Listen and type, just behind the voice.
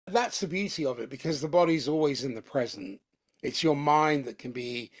That's the beauty of it because the body's always in the present. It's your mind that can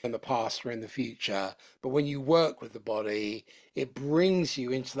be in the past or in the future. But when you work with the body, it brings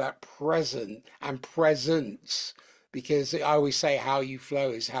you into that present and presence because I always say how you flow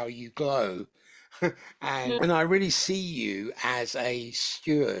is how you glow. And I really see you as a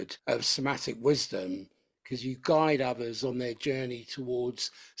steward of somatic wisdom because you guide others on their journey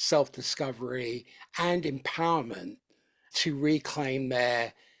towards self-discovery and empowerment to reclaim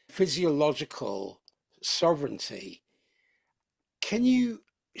their physiological sovereignty. Can you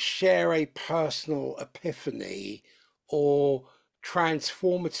share a personal epiphany or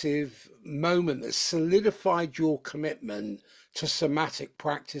transformative moment that solidified your commitment to somatic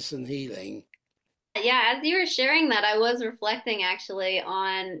practice and healing? Yeah, as you were sharing that, I was reflecting actually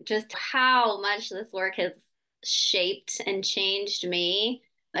on just how much this work has shaped and changed me.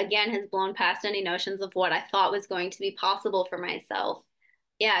 Again, has blown past any notions of what I thought was going to be possible for myself.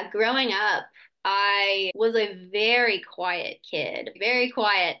 Yeah, growing up, I was a very quiet kid, very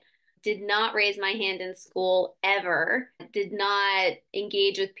quiet. Did not raise my hand in school ever. Did not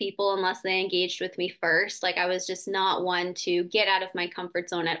engage with people unless they engaged with me first. Like I was just not one to get out of my comfort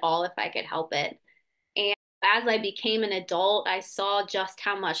zone at all if I could help it. And as I became an adult, I saw just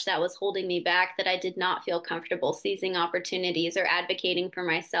how much that was holding me back, that I did not feel comfortable seizing opportunities or advocating for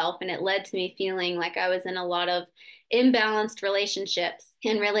myself. And it led to me feeling like I was in a lot of imbalanced relationships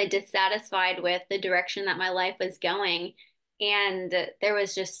and really dissatisfied with the direction that my life was going. And there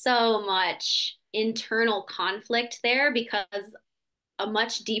was just so much internal conflict there because a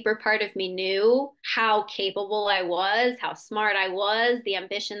much deeper part of me knew how capable I was, how smart I was, the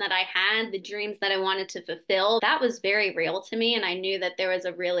ambition that I had, the dreams that I wanted to fulfill. That was very real to me. And I knew that there was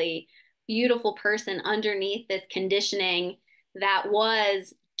a really beautiful person underneath this conditioning that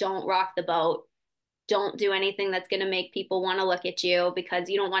was don't rock the boat. Don't do anything that's going to make people want to look at you because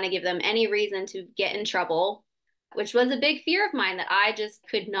you don't want to give them any reason to get in trouble, which was a big fear of mine that I just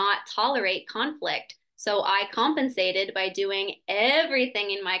could not tolerate conflict. So I compensated by doing everything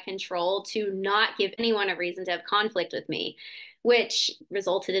in my control to not give anyone a reason to have conflict with me, which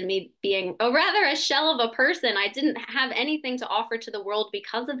resulted in me being a rather a shell of a person. I didn't have anything to offer to the world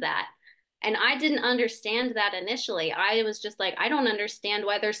because of that. And I didn't understand that initially. I was just like, I don't understand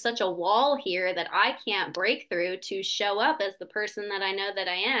why there's such a wall here that I can't break through to show up as the person that I know that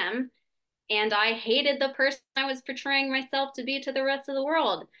I am. And I hated the person I was portraying myself to be to the rest of the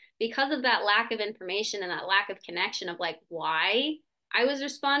world because of that lack of information and that lack of connection of like why I was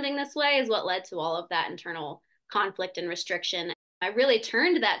responding this way is what led to all of that internal conflict and restriction. I really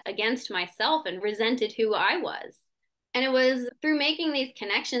turned that against myself and resented who I was. And it was through making these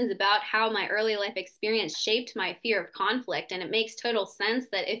connections about how my early life experience shaped my fear of conflict. And it makes total sense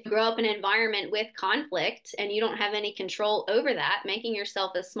that if you grow up in an environment with conflict and you don't have any control over that, making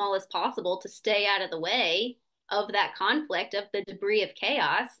yourself as small as possible to stay out of the way of that conflict, of the debris of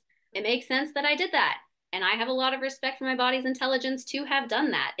chaos, it makes sense that I did that. And I have a lot of respect for my body's intelligence to have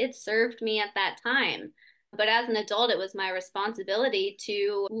done that. It served me at that time. But as an adult, it was my responsibility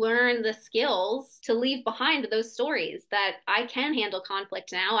to learn the skills to leave behind those stories that I can handle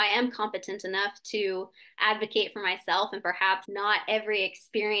conflict now. I am competent enough to advocate for myself, and perhaps not every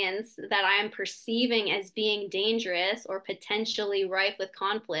experience that I am perceiving as being dangerous or potentially rife with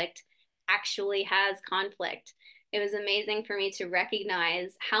conflict actually has conflict. It was amazing for me to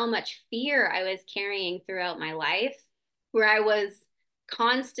recognize how much fear I was carrying throughout my life, where I was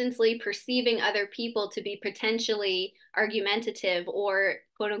constantly perceiving other people to be potentially argumentative or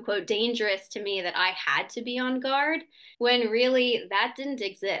quote unquote dangerous to me, that I had to be on guard, when really that didn't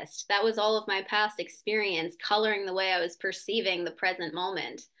exist. That was all of my past experience coloring the way I was perceiving the present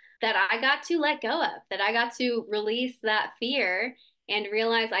moment, that I got to let go of, that I got to release that fear and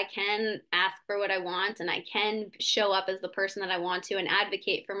realize I can ask for what I want and I can show up as the person that I want to and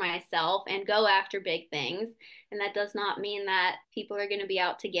advocate for myself and go after big things. And that does not mean that people are going to be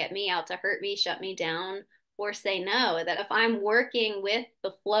out to get me, out to hurt me, shut me down, or say no. That if I'm working with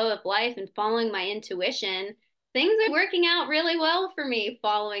the flow of life and following my intuition, things are working out really well for me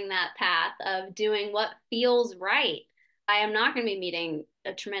following that path of doing what feels right. I am not going to be meeting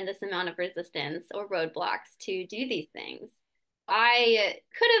a tremendous amount of resistance or roadblocks to do these things. I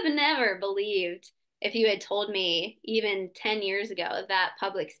could have never believed if you had told me even 10 years ago that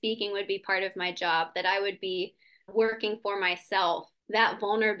public speaking would be part of my job, that I would be working for myself. That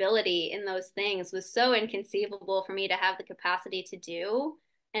vulnerability in those things was so inconceivable for me to have the capacity to do.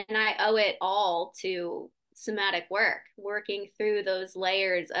 And I owe it all to somatic work, working through those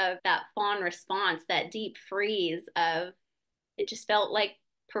layers of that fawn response, that deep freeze of it just felt like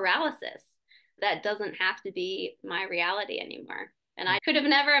paralysis. That doesn't have to be my reality anymore. And I could have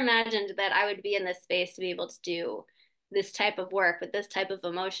never imagined that I would be in this space to be able to do this type of work with this type of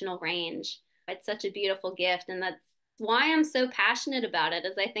emotional range. It's such a beautiful gift. And that's why I'm so passionate about it,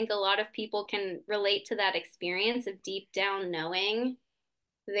 is I think a lot of people can relate to that experience of deep down knowing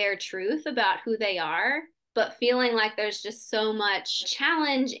their truth about who they are, but feeling like there's just so much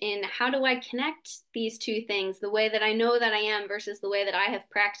challenge in how do I connect these two things the way that I know that I am versus the way that I have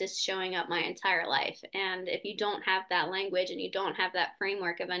practiced showing up my entire life. And if you don't have that language and you don't have that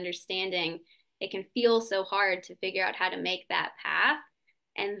framework of understanding, it can feel so hard to figure out how to make that path.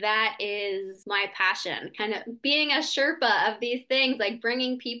 And that is my passion, kind of being a Sherpa of these things, like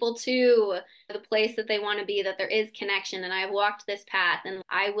bringing people to the place that they want to be, that there is connection. And I've walked this path and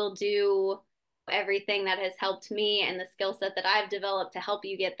I will do everything that has helped me and the skill set that I've developed to help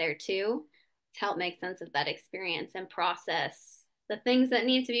you get there too, to help make sense of that experience and process the things that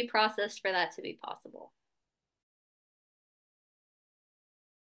need to be processed for that to be possible.